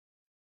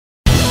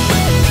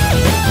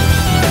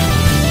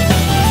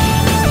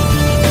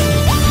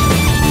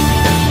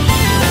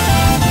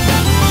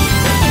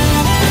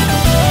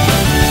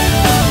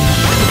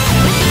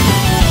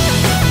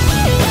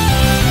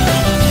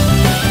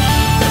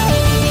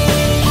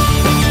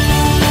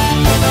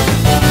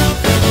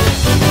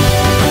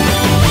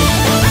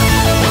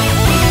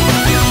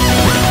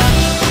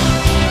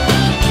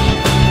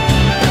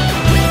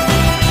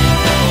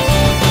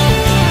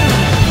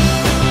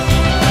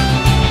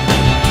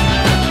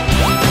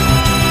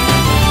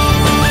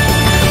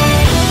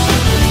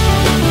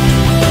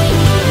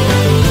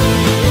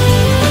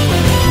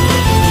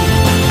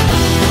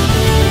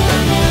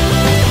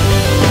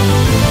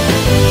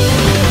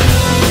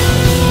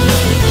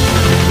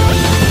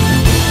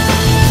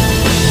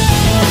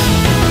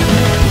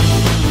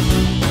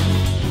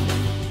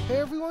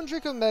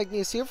Draco,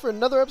 Magnius here for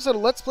another episode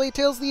of Let's Play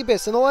Tales of the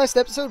Abyss. In the last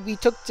episode, we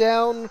took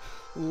down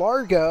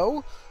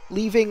Largo,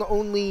 leaving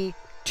only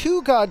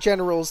 2 God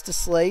Generals to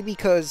slay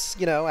because,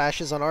 you know,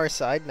 Ash is on our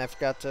side, and I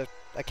forgot to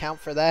account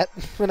for that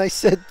when I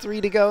said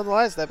 3 to go in the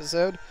last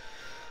episode.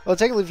 Well,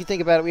 technically, if you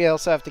think about it, we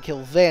also have to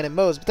kill Van and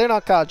Mose, but they're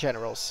not God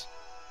Generals.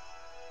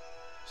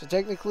 So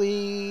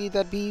technically,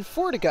 that'd be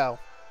 4 to go.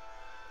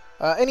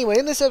 Anyway,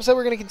 in this episode,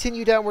 we're going to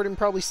continue downward and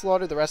probably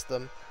slaughter the rest of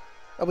them.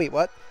 Oh, wait,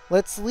 what?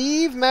 Let's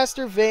leave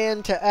Master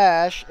Van to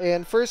Ash,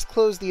 and first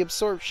close the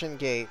Absorption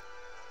Gate.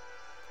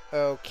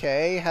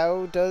 Okay,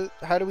 how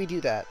do we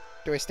do that?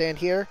 Do I stand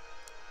here?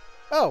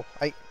 Oh,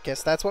 I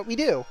guess that's what we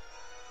do.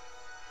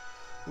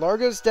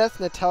 Largo's death,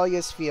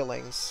 Natalia's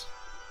feelings.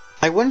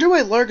 I wonder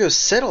why Largo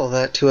said all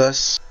that to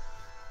us.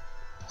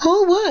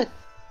 Oh, what?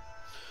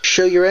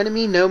 Show your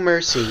enemy no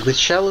mercy. With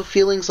shallow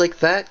feelings like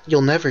that,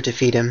 you'll never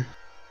defeat him.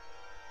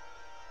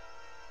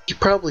 He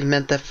probably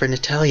meant that for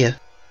Natalia.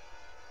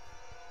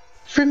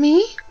 For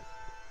me?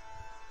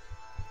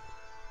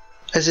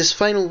 As his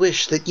final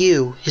wish that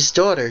you, his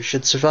daughter,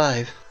 should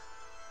survive.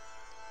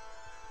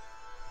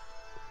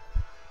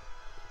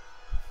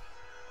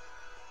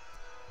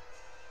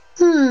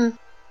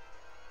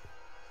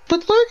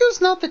 But Largo's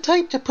not the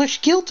type to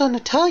push guilt on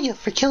Natalia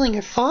for killing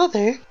her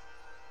father.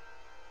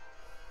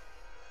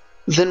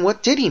 Then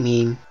what did he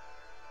mean?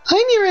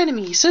 I'm your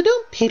enemy, so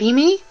don't pity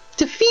me.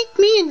 Defeat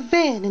me and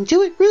Van and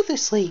do it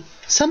ruthlessly.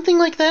 Something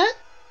like that?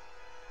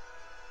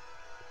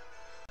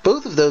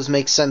 Both of those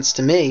make sense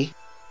to me.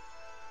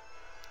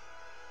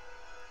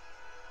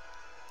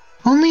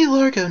 Only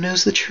Largo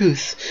knows the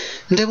truth,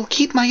 and I will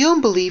keep my own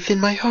belief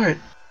in my heart.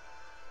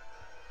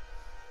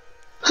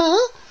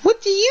 Huh? What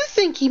do you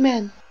think he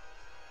meant?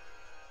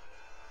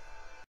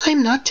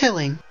 I'm not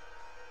telling.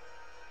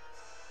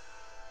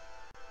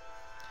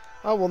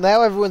 Oh, well,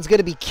 now everyone's going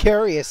to be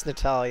curious,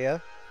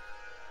 Natalia.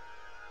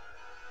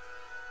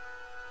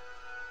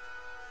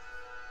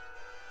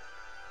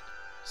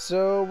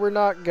 So, we're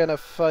not going to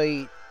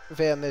fight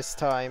Van this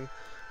time.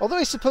 Although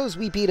I suppose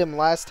we beat him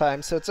last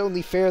time, so it's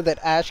only fair that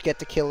Ash get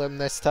to kill him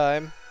this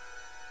time.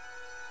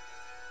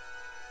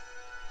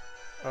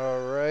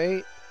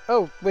 Alright.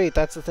 Oh, wait,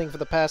 that's the thing for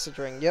the passage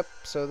ring. Yep,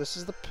 so this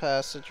is the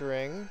passage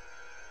ring.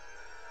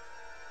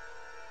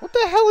 What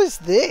the hell is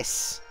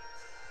this?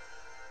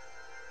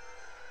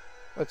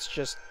 Let's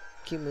just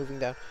keep moving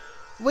down.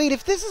 Wait,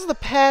 if this is the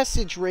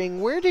passage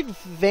ring, where did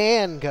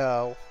Van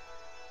go?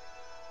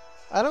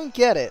 I don't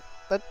get it.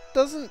 That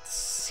doesn't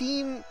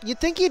seem... You'd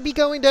think he'd be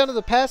going down to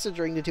the passage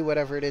ring to do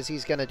whatever it is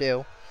he's gonna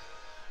do.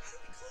 How do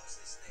we close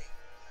this thing?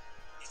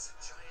 It's a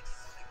giant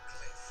flat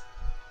cliff.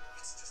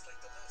 It's just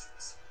like the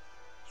legends.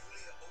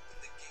 Yulia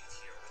opened the gate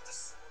here with the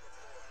sword of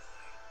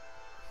Lorelei.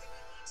 Then we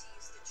need to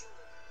use the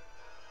jewel.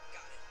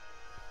 Got it.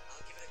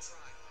 I'll give it a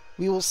try.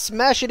 We will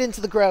smash it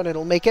into the ground and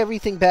it'll make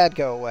everything bad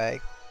go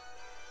away.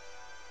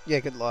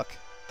 Yeah, good luck.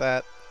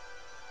 That.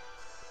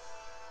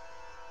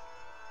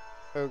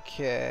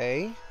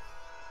 Okay.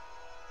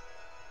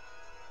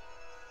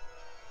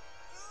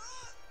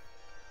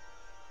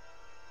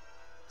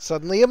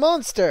 Suddenly a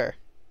monster!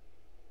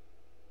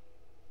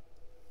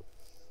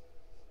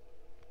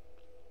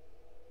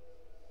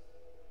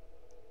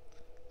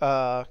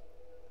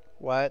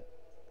 What?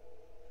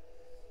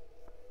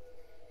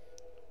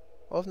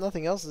 Well, if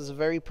nothing else, this is a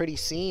very pretty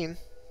scene.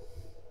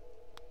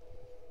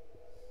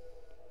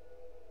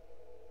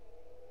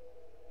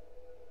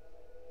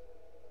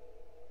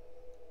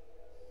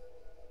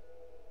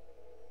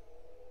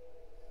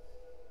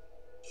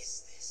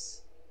 Is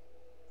this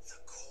the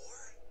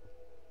core?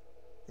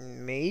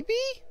 Maybe?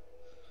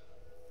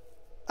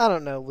 I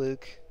don't know,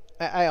 Luke.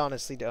 I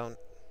honestly don't.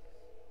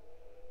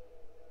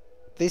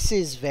 This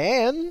is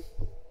Van.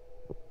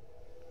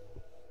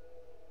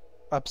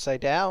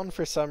 Upside down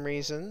for some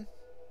reason.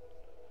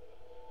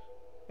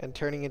 And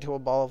turning into a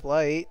ball of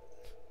light.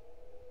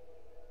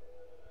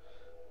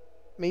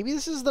 Maybe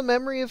this is the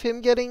memory of him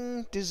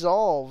getting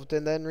dissolved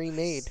and then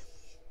remade.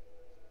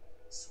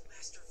 So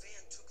Master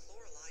Van took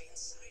Lorelei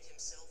inside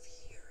himself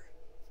here.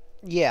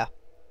 Yeah.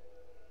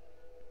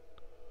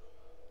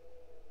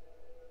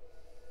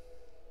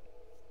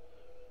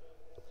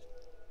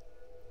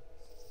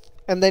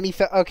 And then he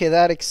felt... Okay,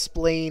 that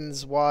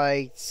explains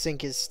why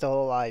Sync is still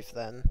alive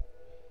then.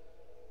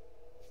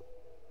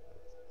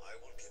 I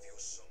will give you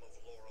some of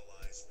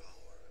Lorelei's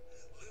power.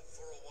 Live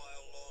for a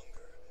while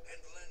longer and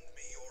lend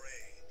me your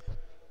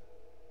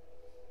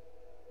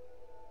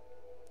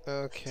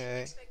aid. Okay. I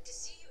didn't expect to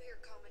see you here,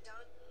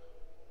 Commandant.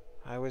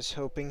 I was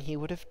hoping he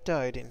would have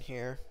died in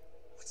here.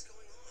 What's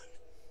going on?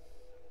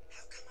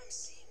 How come I'm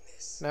seeing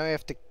this? Now I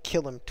have to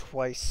kill him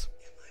twice.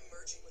 Am I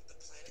merging with the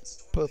planet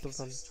storm? Both of because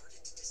them. I've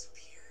started to disappear?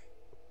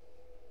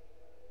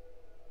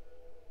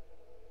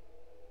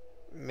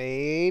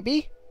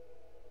 Maybe?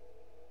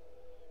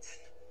 Then,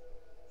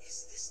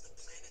 is this the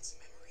planet's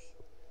memory?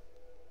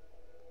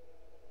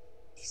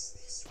 Is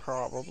this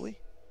Probably.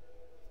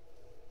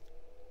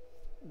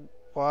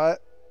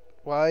 What?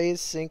 Why is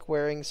Sync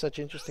wearing such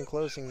interesting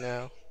clothing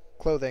now?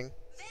 Van isn't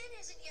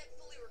yet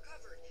fully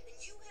recovered, and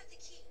you have the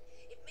key.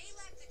 It may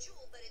lack the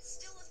jewel, but it's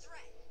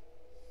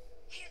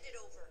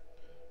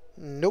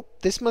Nope,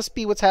 this must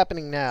be what's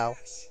happening now.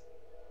 Ash!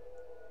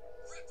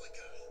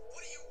 Replica,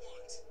 what do you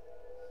want?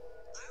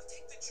 I'll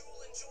take the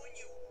jewel and join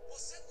you. We'll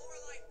set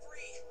Lorelei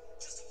free.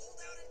 Just hold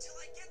out until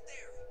I get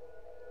there.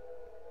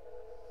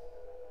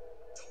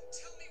 Don't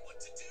tell me what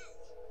to do.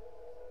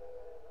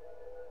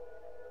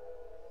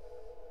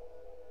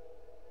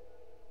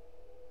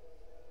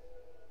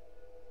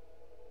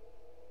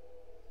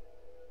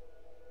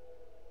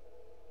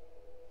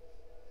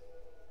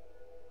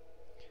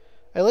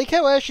 I like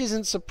how Ash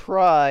isn't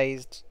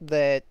surprised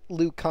that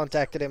Luke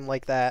contacted him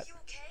like that, You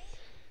okay?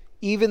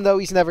 even though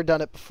he's never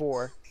done it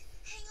before.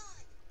 Hang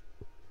on.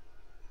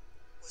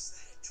 Was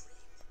that a dream?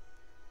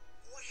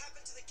 What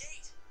happened to the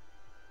gate?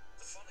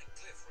 The phonic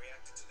glyph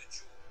reacted to the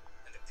jewel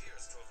and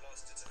appears to have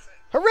lost its effect.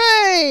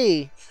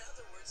 Hooray! In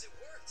other words, it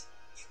worked.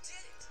 You did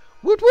it.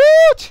 Woot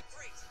woot!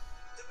 Great.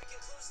 Then we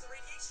can close the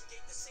radiation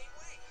gate the same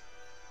way.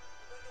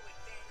 I wonder what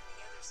Van and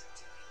the others are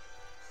doing.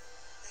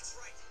 That's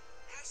right.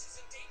 Ash is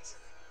in danger.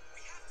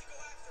 We have to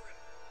go after him.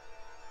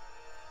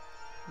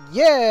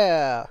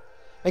 Yeah!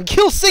 And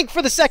kill Sync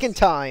for the second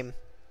time!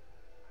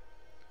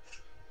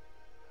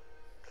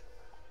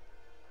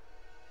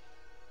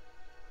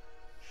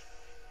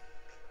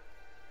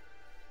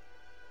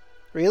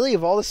 Really?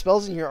 Of all the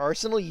spells in your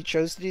arsenal, you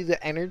chose to do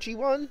the energy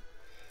one?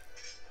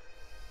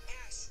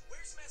 Ash,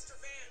 where's Master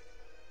Van?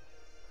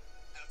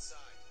 Outside.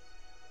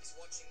 He's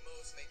watching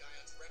Moe's make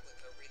Ion's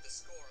replica read the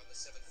score on the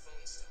 7th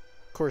phone stone.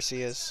 Of course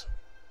he is.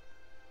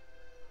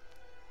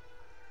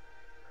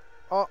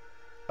 Oh.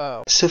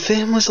 So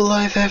Van was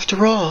alive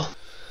after all.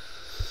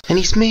 And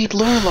he's made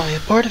Lorelei a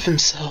part of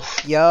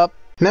himself. Yup.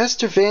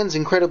 Master Van's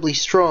incredibly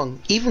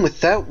strong. Even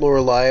without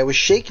Lorelei, I was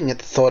shaking at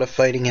the thought of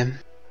fighting him.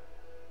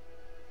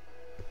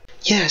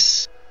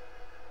 Yes.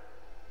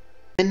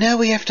 And now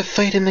we have to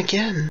fight him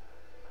again.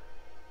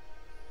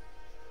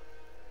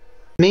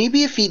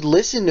 Maybe if he'd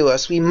listened to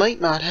us, we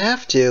might not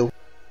have to.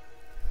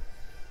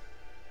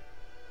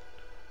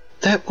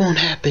 That won't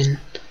happen.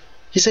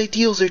 His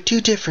ideals are too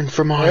different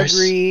from ours.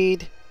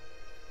 Agreed.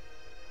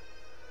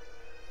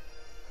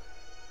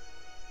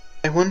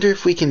 I wonder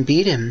if we can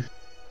beat him.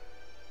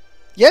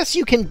 Yes,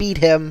 you can beat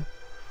him.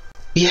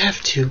 We have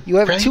to, You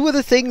have right? 2 of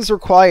the things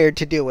required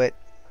to do it.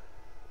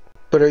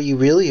 But are you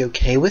really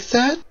okay with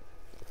that?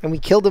 And we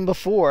killed him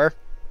before.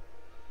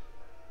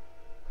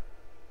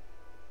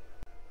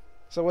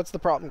 So what's the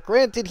problem?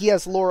 Granted, he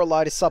has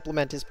Lorelei to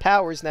supplement his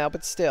powers now,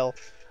 but still.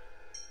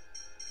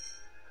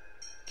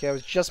 Okay, I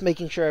was just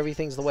making sure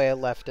everything's the way I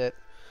left it.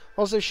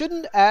 Also,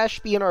 shouldn't Ash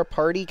be in our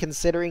party,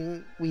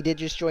 considering we did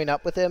just join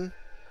up with him?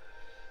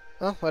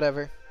 Oh,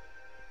 whatever.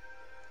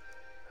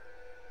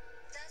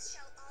 Thus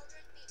shall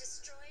Aldrin be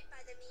destroyed by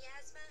the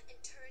miasma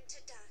and turned to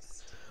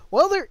dust.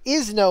 Well, there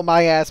is no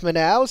miasma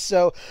now,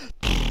 so...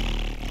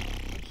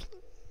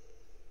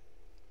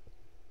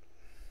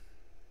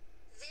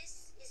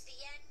 This is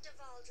the end of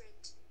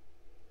Aldrin.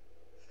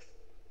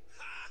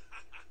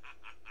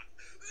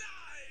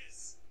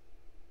 Lies!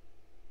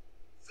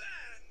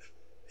 Van,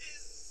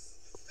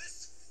 is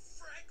this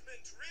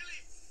fragment really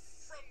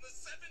from the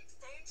 7th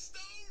phone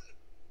stone?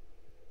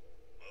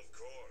 Of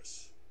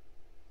course.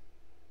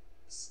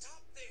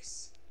 Stop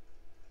this.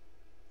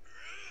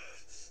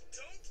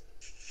 Don't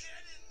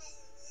get in the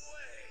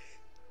way.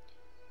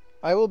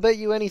 I will bet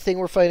you anything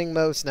we're fighting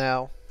Mose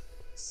now.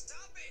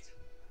 Stop it.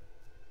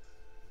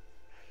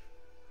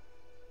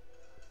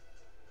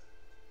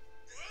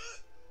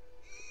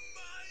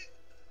 My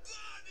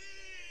body!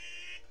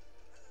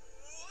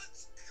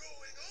 What's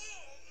going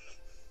on?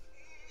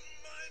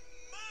 My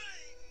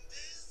mind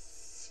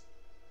is...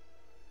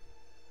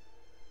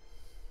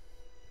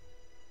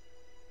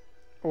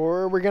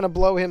 Or we're gonna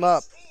blow him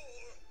up. Score!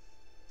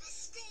 The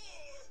score!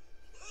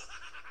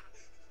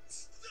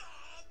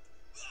 Stop!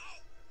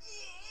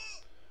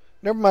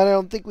 Never mind, I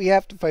don't think we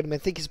have to fight him. I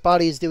think his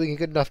body is doing a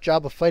good enough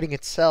job of fighting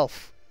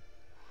itself.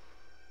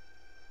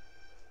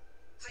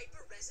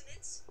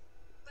 Hyper-resonance?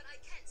 But I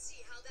can't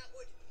see how that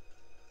would...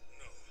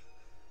 No,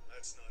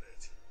 that's not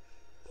it.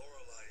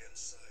 Lorelei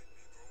inside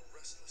me grew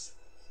restless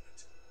for a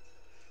moment.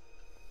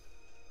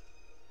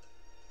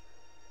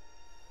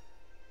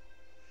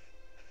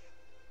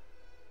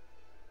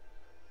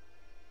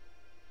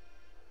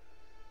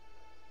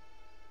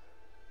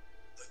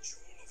 The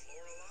jewel of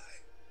Lorelei?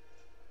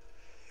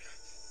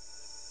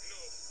 No.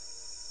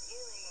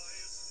 Lorelei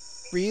is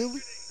Really?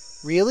 awakening.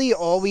 Really?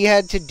 All we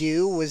had to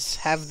do was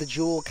have the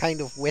jewel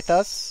kind of with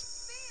us?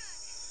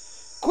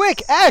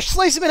 Quick! Ash,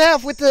 slice him in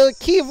half with the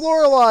key of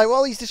Lorelei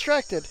while he's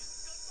distracted.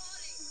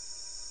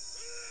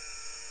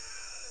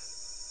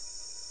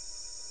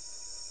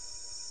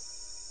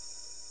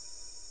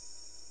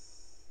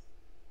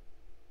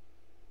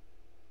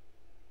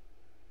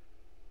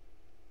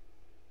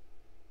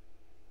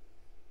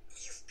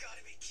 You've got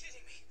to be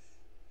kidding me.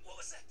 What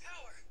was that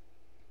power?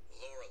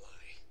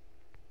 Lorelei.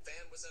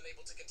 Van was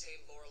unable to contain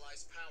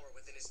Lorelei's power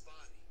within his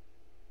body.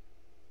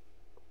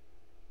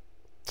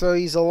 So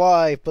he's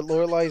alive, but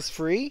Lorelei's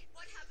free?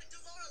 What happened to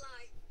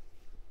Lorelei?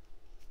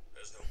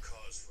 There's no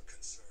cause for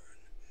concern.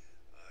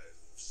 I've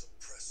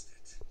suppressed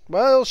it.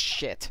 Well,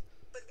 shit.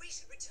 But we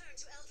should return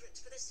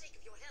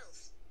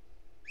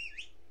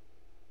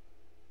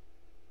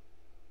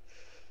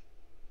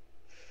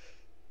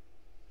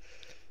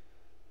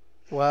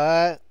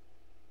What?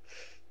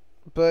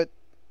 But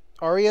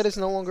Ariad is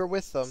no longer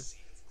with them.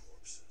 Scene of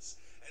corpses,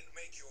 and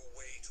make your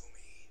way to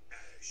me,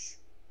 Ash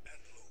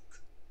and Luke.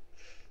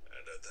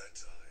 And at that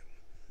time,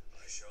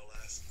 I shall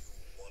ask you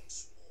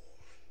once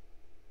more,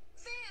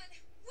 Van,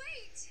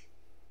 wait!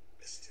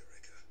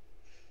 Mysterica,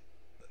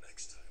 the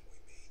next time we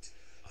meet,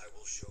 I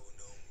will show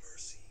no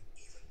mercy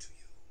even to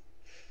you.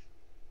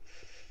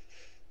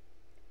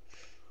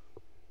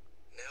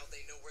 Now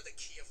they know where the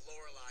key of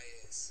Lorelei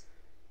is.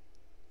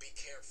 Be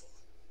careful.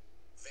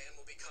 Van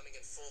will be coming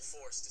in full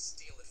force to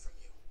steal it from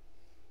you.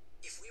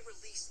 If we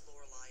release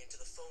Lorelei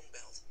into the phone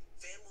belt,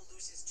 Van will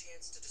lose his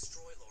chance to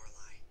destroy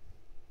Lorelei.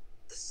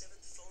 The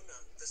seventh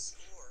phonon, the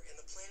score, and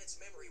the planet's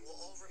memory will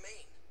all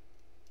remain.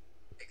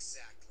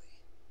 Exactly.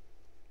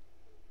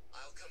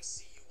 I'll come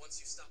see you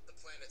once you stop the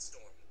planet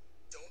storm.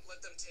 Don't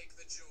let them take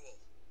the jewel.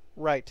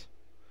 Right.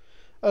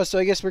 Oh, so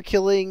I guess we're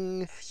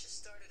killing... Ash has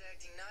started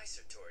acting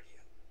nicer toward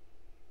you.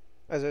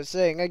 As I was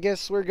saying, I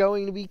guess we're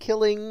going to be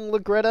killing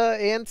Lagretta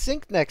and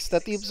Sync next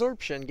at the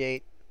Absorption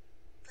Gate.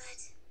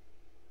 But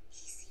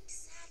he seems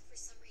sad for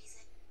some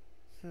reason.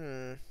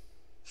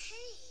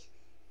 Hey,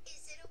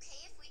 is it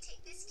okay if we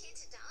take this kid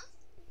to Doth?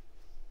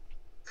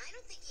 I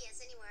don't think he has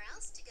anywhere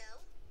else to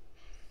go.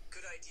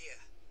 Good idea.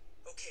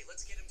 Okay,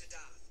 let's get him to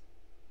Doth.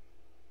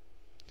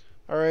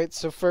 Alright,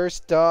 so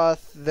first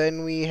Doth,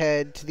 then we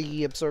head to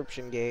the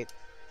Absorption Gate.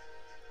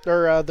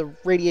 Or, the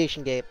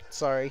Radiation Gate,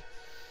 sorry.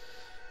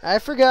 I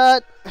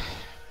forgot.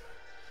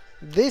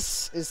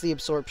 This is the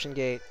Absorption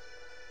Gate.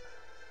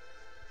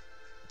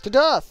 To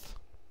Doth.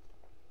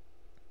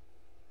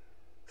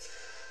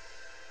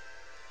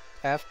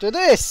 After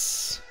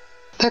this.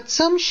 That's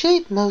some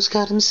shape Mo's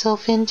got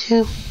himself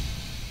into.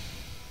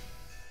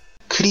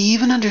 Could he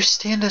even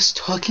understand us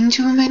talking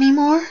to him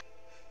anymore?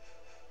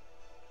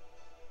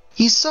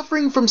 He's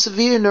suffering from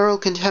severe neural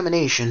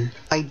contamination.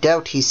 I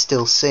doubt he's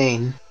still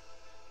sane.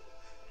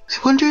 I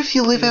wonder if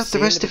he'll live out the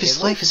rest of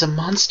his life as a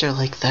monster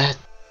like that.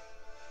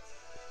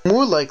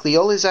 More likely,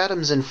 all his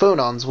atoms and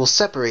phonons will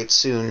separate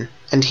soon,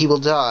 and he will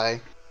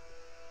die.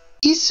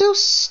 He's so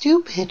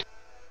stupid.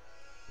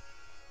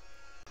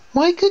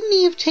 Why couldn't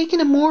he have taken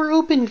a more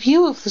open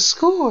view of the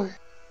score?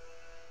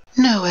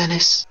 No,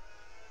 Ennis.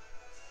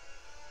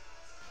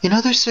 In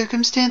other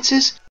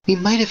circumstances, we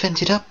might have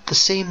ended up the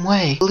same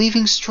way.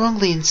 Believing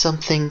strongly in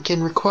something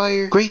can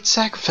require great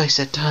sacrifice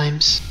at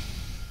times.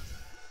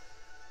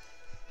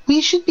 We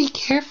should be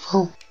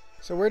careful.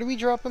 So where do we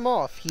drop him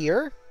off?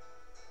 Here?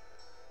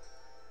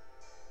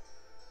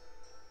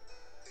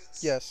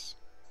 Yes.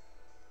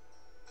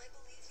 I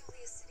believe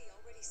Yulia City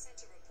already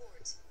sent a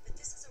report, but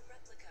this is a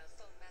replica of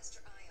Phone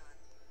Master Ion.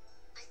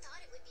 I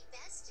thought it would be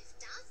best if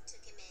Doth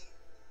took him in.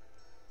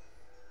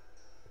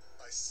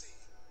 I see.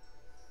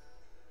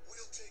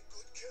 We'll take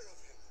good care of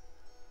him.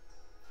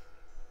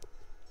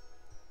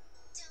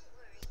 Don't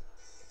worry.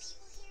 The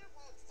people here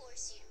won't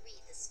force you to read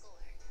the score.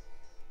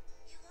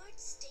 You aren't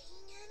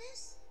staying,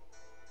 Ennis?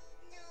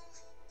 No.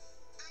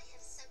 I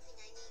have something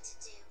I need to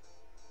do.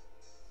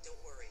 Don't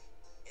worry.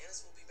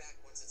 Annis will be back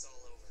once it's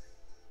all over.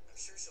 I'm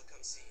sure she'll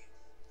come see you.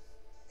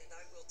 And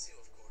I will too,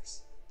 of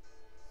course.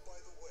 By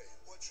the way,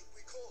 what should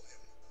we call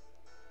him?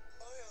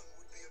 Ion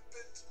would be a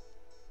bit...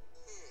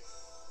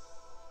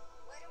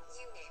 Why don't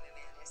you name him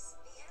Annis?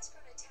 He has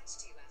grown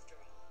attached to you after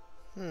all.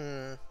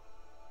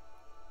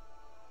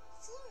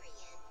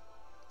 Florian.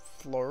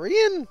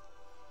 Florian?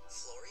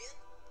 Florian?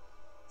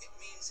 It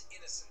means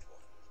innocent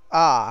one.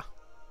 Ah.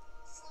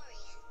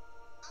 Florian,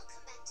 I'll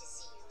come back to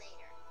see you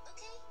later,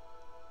 okay?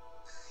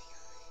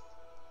 Ion.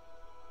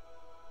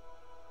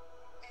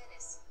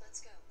 Annis,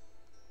 let's go.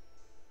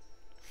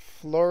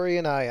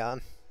 Florian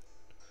Ion.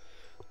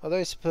 Although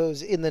I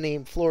suppose in the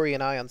name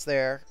Florian Ion's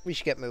there, we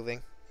should get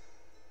moving.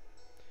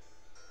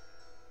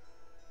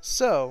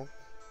 So,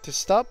 to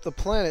stop the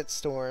planet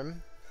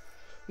storm,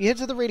 we head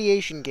to the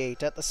Radiation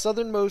Gate at the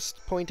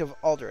southernmost point of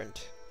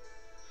Aldrant.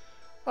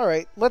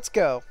 Alright, let's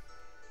go.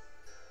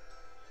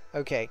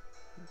 Okay,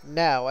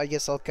 now I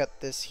guess I'll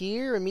cut this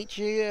here and meet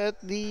you at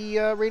the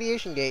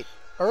Radiation Gate.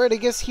 Alright, I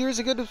guess here's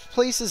a good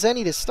place as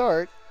any to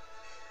start.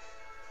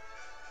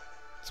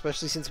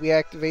 Especially since we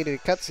activated a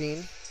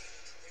cutscene.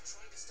 They're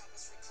trying to stop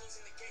us from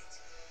closing the gate.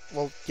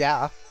 Well,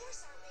 yeah.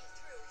 Force our way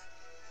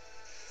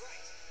through.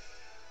 Right.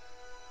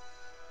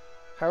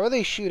 How are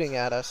they shooting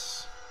at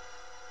us?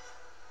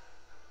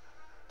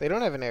 They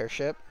don't have an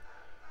airship.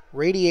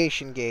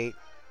 Radiation Gate.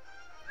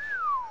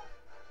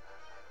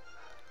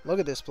 Look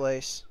at this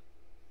place.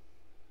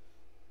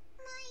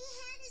 My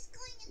head is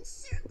going in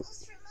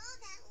circles from all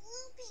that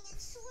looping and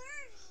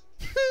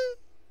swerving.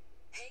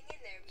 Hang in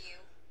there, Mew.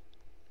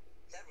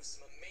 That was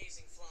some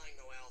amazing flying,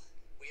 Noelle.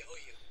 We owe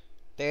you.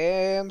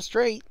 Damn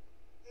straight.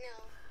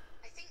 No,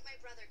 I think my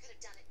brother could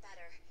have done it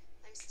better.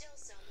 I'm still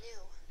so new.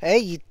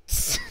 Hey,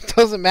 it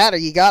doesn't matter.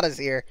 You got us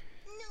here.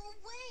 No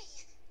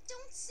way!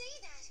 Don't say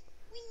that!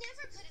 We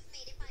never could have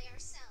made it by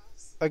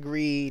ourselves.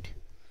 Agreed.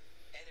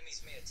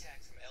 Enemies may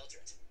attack from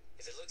Eldritch.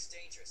 If it looks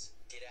dangerous,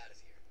 get out of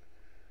here.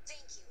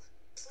 Thank you.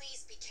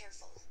 Please be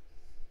careful.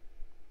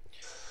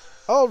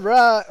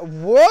 Alright.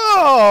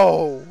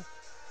 Whoa!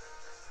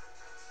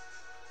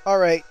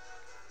 Alright.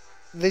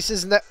 This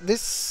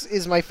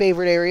is my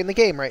favorite area in the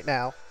game right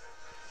now.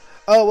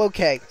 Oh,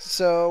 okay.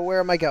 So, where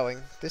am I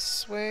going?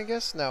 This way, I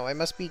guess? No, I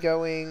must be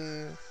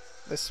going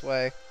this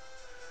way.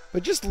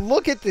 But just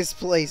look at this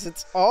place.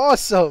 It's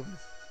awesome.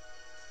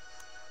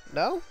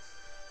 No?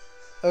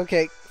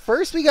 Okay,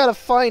 first we gotta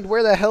find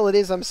where the hell it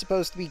is I'm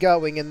supposed to be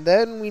going, and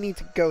then we need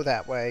to go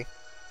that way.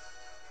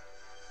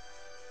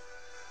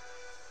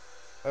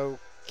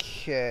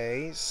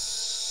 Okay,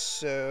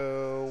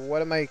 so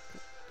what am I...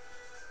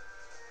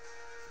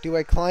 Do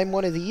I climb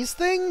one of these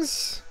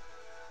things?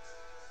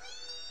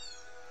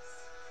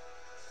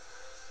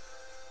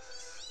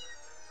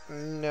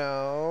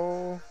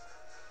 No.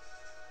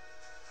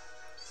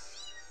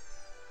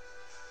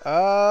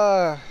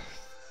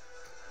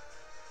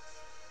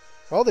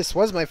 Well, this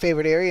was my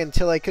favorite area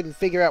until I couldn't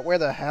figure out where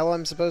the hell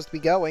I'm supposed to be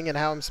going and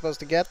how I'm supposed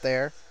to get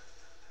there.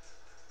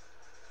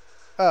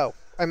 Oh,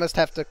 I must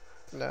have to...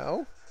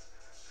 No?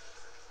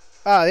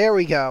 Ah, there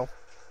we go.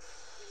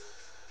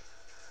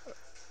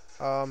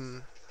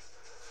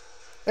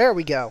 There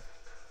we go.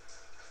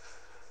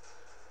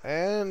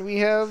 And we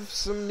have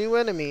some new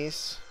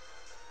enemies.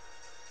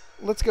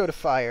 Let's go to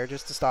fire,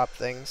 just to stop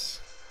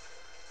things.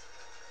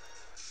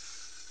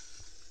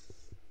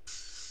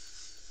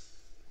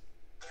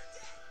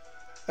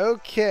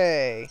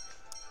 Okay.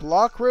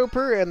 Block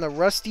Roper and the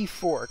Rusty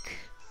Fork.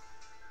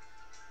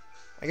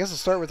 I guess I'll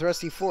start with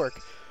Rusty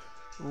Fork.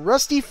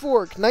 Rusty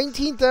Fork,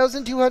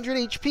 19,200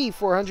 HP,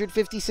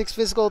 456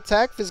 physical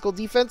attack. Physical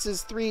defense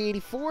is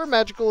 384.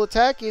 Magical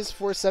attack is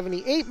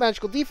 478.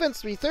 Magical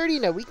defense 330.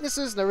 No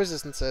weaknesses, no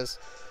resistances.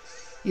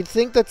 You'd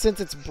think that since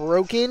it's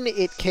broken,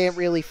 it can't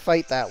really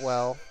fight that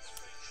well.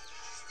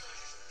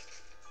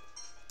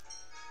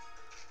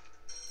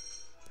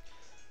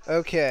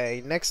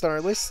 Okay, next on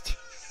our list.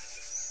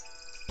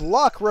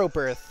 Block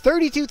Roper,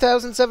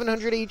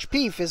 32,700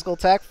 HP, physical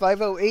attack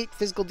 508,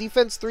 physical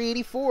defense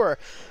 384,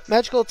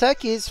 magical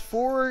attack is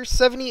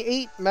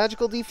 478,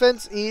 magical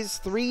defense is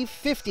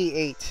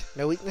 358.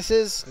 No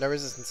weaknesses, no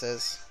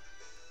resistances.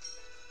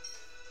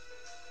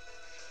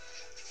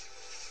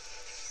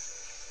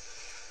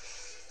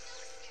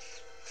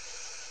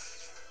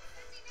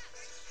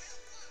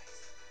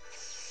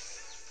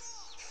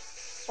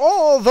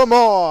 All the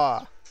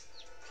more!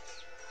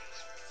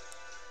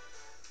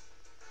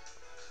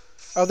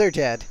 Oh, they're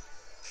dead.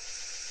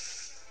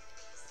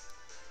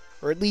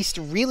 Or at least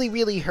really,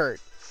 really hurt.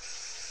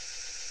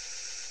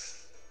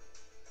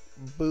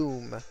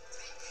 Boom.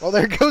 Well,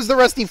 there goes the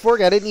Rusty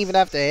Fork. I didn't even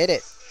have to hit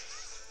it.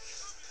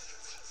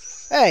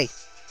 Hey!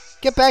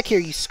 Get back here,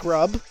 you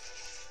scrub.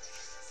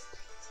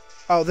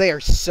 Oh, they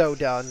are so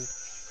done.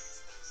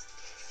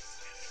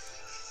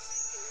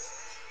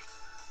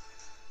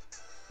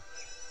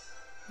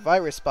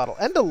 Virus bottle.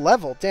 End a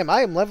level. Damn,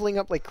 I am leveling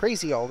up like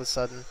crazy all of a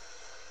sudden.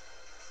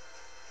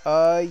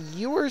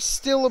 You are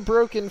still a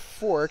broken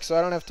fork, so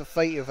I don't have to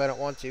fight you if I don't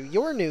want to.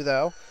 You're new,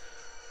 though.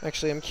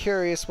 Actually, I'm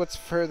curious what's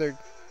further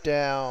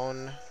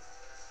down.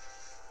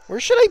 Where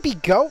should I be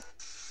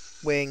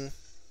going?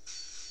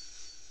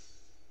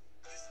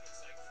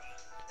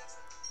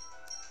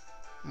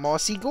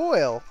 Mossy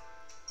Goyle.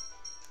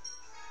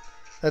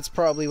 That's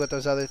probably what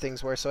those other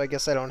things were, so I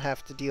guess I don't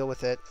have to deal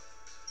with it.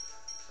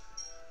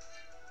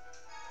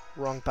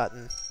 Wrong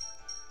button.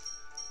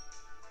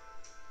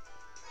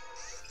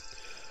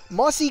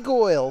 Mossy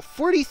Goyle,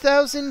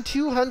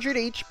 40,200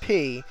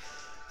 HP,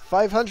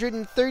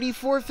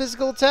 534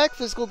 physical attack,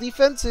 physical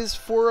defense is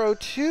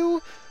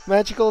 402,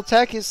 magical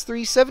attack is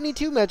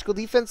 372, magical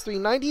defense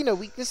 390, no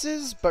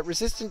weaknesses, but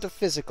resistant to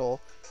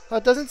physical. Well,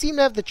 it doesn't seem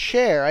to have the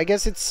chair. I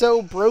guess it's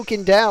so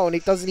broken down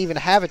it doesn't even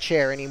have a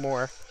chair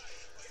anymore.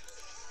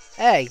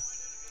 Hey.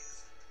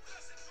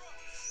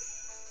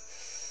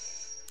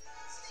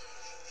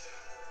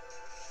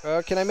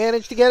 Can I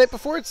manage to get it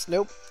before it's...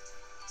 Nope.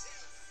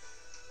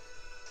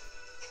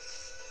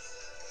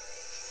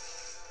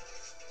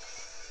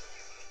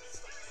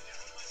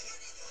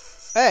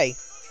 Hey,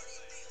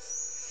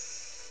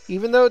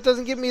 even though it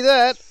doesn't give me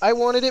that, I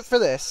wanted it for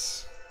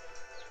this.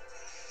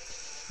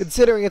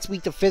 Considering it's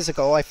weak to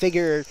physical, I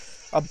figure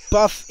a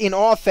buff in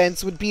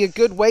offense would be a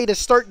good way to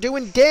start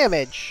doing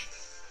damage.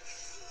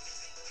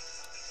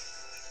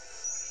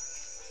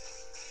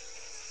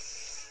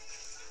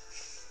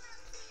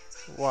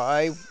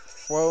 Why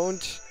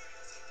won't...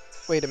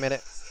 Wait a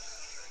minute.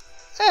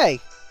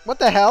 Hey, what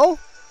the hell?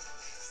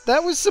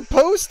 That was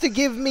supposed to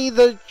give me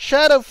the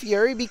Shadow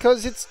Fury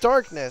because it's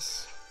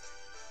darkness.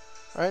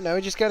 Alright, now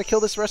we just gotta kill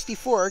this Rusty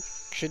Fork.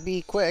 Should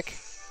be quick.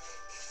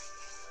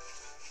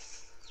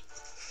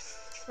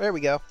 There we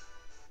go.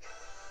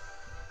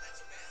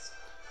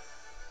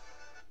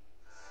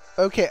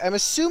 Okay, I'm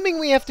assuming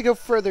we have to go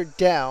further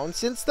down.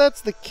 Since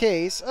that's the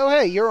case... Oh,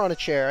 hey, you're on a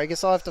chair. I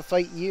guess I'll have to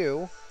fight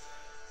you.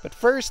 But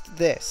first,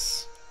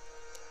 this.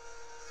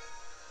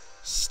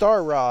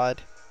 Star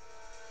Rod.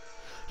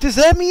 Does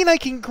that mean I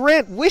can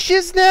grant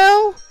wishes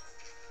now?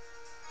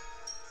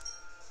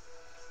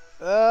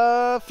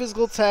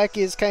 Physical attack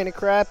is kind of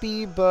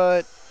crappy,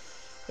 but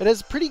it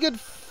has pretty good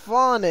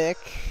phonic.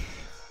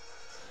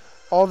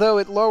 Although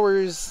it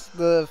lowers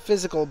the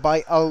physical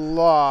by a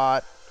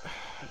lot.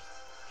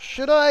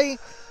 Should I?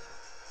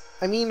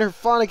 I mean, her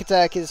phonic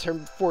attack is her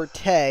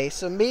forte,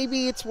 so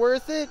maybe it's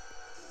worth it?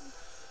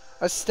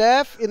 A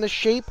staff in the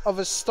shape of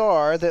a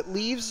star that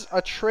leaves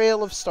a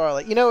trail of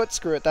starlight. You know what?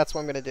 Screw it. That's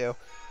what I'm going to do.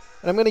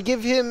 And I'm going to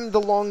give him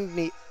the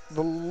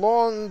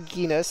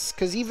Longinus,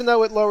 because even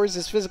though it lowers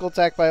his physical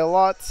attack by a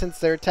lot, since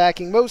they're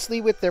attacking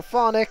mostly with their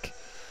phonic,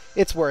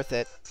 it's worth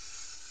it.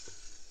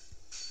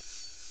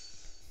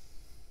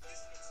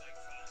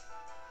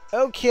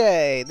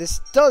 Okay,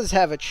 this does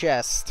have a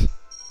chest.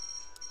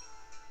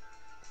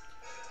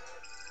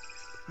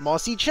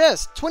 Mossy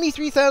chest,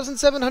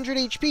 23,700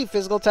 HP,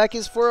 physical attack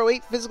is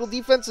 408, physical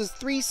defense is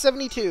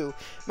 372,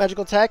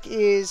 magical attack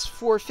is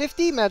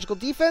 450, magical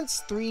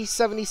defense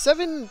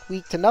 377,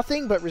 weak to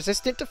nothing but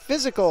resistant to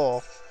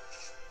physical.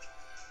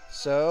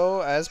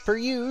 So, as per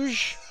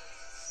usual,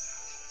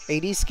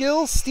 80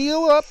 skill,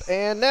 steal up,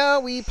 and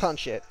now we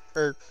punch it.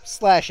 Or,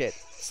 slash it.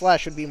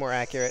 Slash would be more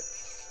accurate.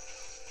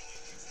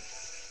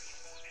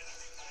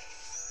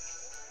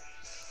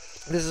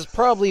 This is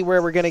probably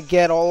where we're going to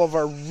get all of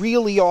our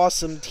really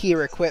awesome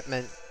tier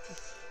equipment.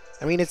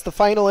 I mean, it's the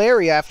final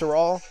area after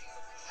all.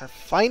 Our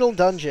final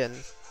dungeon.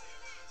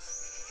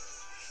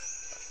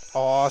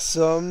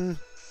 Awesome.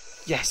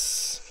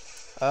 Yes.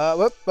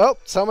 Whoop, well,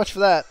 so much for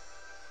that.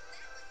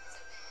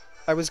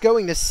 I was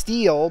going to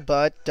steal,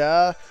 but,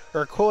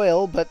 or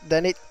coil, but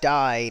then it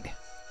died.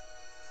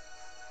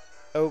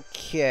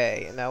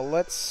 Okay, now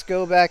let's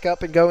go back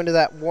up and go into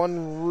that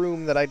one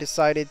room that I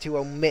decided to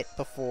omit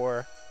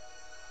before.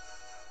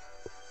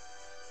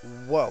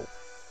 Whoa.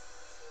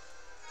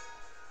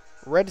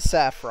 Red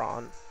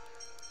Saffron.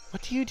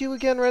 What do you do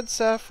again, Red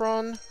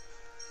Saffron?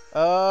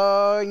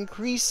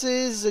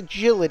 Increases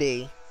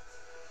agility.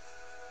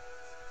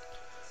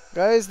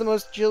 Guy is the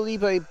most agility,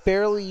 but I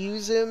barely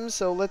use him,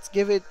 so let's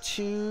give it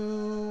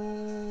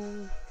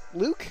to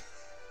Luke?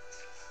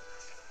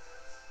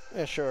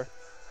 Yeah, sure.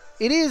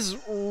 It is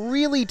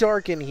really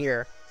dark in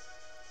here.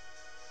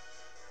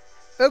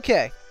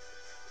 Okay.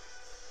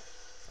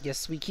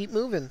 Guess we keep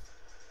moving.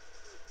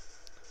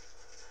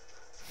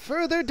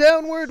 Further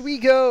downward we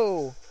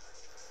go!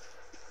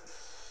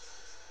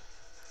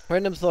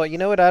 Random thought, you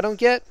know what I don't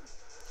get?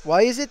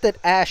 Why is it that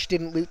Ash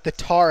didn't loot the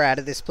tar out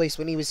of this place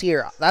when he was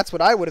here? That's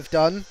what I would have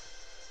done.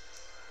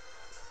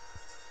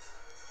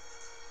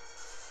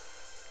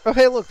 Oh,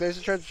 hey, look, there's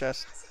a treasure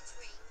chest.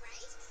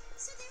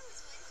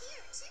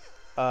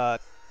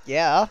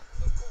 Yeah. Of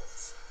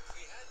course.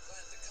 We had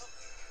planned to come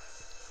here.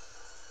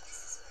 This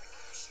is where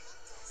Ash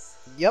helped us.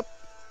 Yep.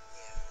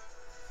 Yeah.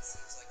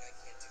 Seems like I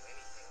can't do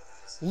anything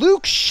without his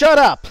Luke, shut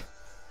up! Of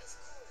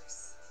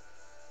course.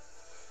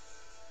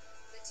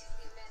 The two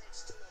of you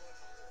managed to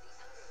lower all of the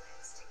outer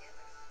lands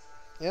together.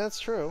 Yeah, that's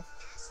true.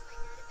 Ash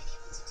might not have been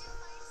able to do it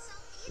by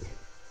himself either.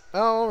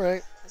 Oh,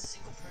 alright. A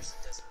single person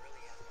doesn't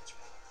really have much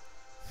power.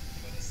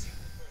 But a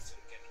single person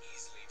can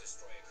easily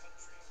destroy a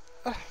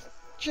country.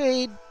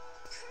 Jade,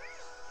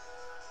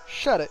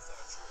 shut it.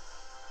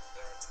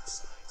 There are two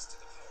sides to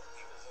the power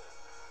people hold.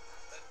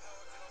 That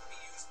power cannot be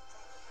used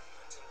properly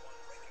until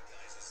one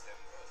recognizes them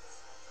both.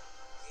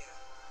 Yeah,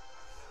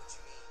 I know what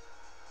you mean.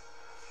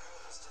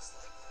 Power is just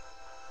like that.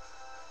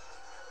 You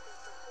know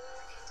both the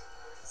horror and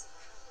importance of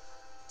power.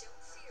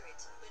 Don't fear it,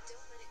 but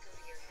don't let it go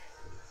to your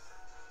head.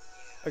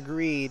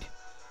 Agreed.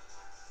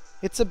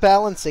 It's a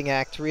balancing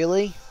act,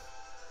 really.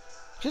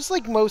 Just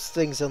like most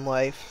things in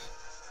life.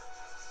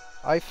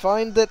 I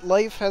find that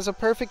life has a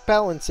perfect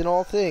balance in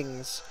all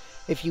things.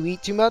 If you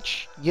eat too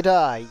much, you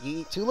die. You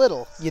eat too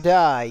little, you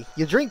die.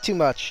 You drink too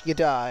much, you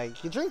die.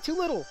 You drink too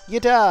little,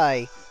 you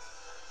die.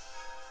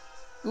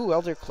 Ooh,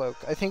 Elder Cloak.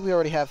 I think we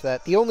already have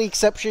that. The only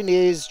exception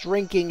is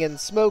drinking and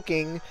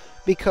smoking,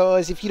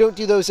 because if you don't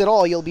do those at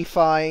all, you'll be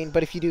fine,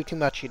 but if you do too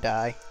much, you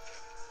die.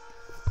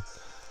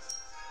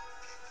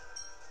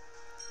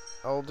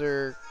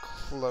 Elder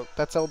Cloak.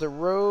 That's Elder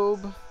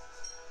Robe.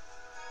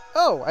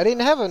 Oh, I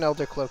didn't have an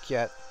Elder Cloak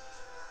yet.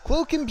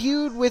 Cloak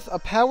imbued with a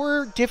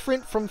power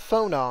different from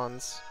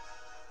phonons.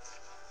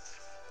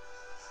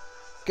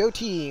 Go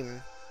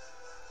team.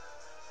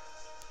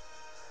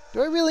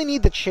 Do I really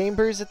need the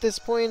chambers at this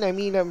point? I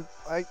mean,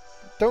 I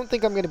don't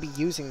think I'm going to be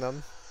using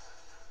them.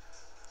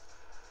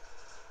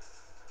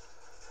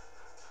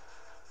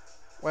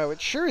 Wow,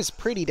 it sure is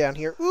pretty down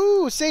here.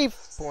 Ooh, save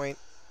point.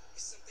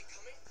 Is something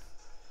coming?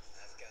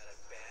 I've got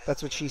a bad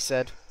That's what she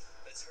said.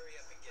 Let's hurry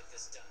up and get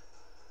this done.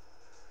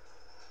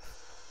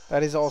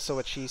 That is also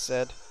what she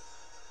said.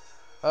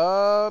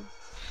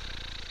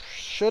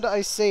 Should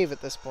I save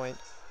at this point?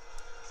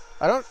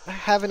 I don't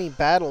have any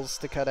battles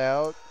to cut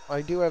out.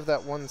 I do have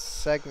that one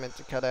segment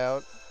to cut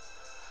out.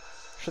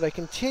 Should I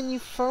continue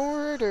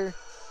forward, or...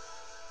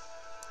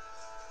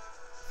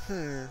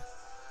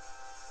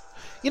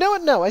 You know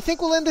what? No, I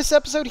think we'll end this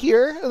episode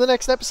here, and the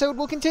next episode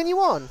we'll continue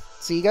on.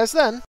 See you guys then.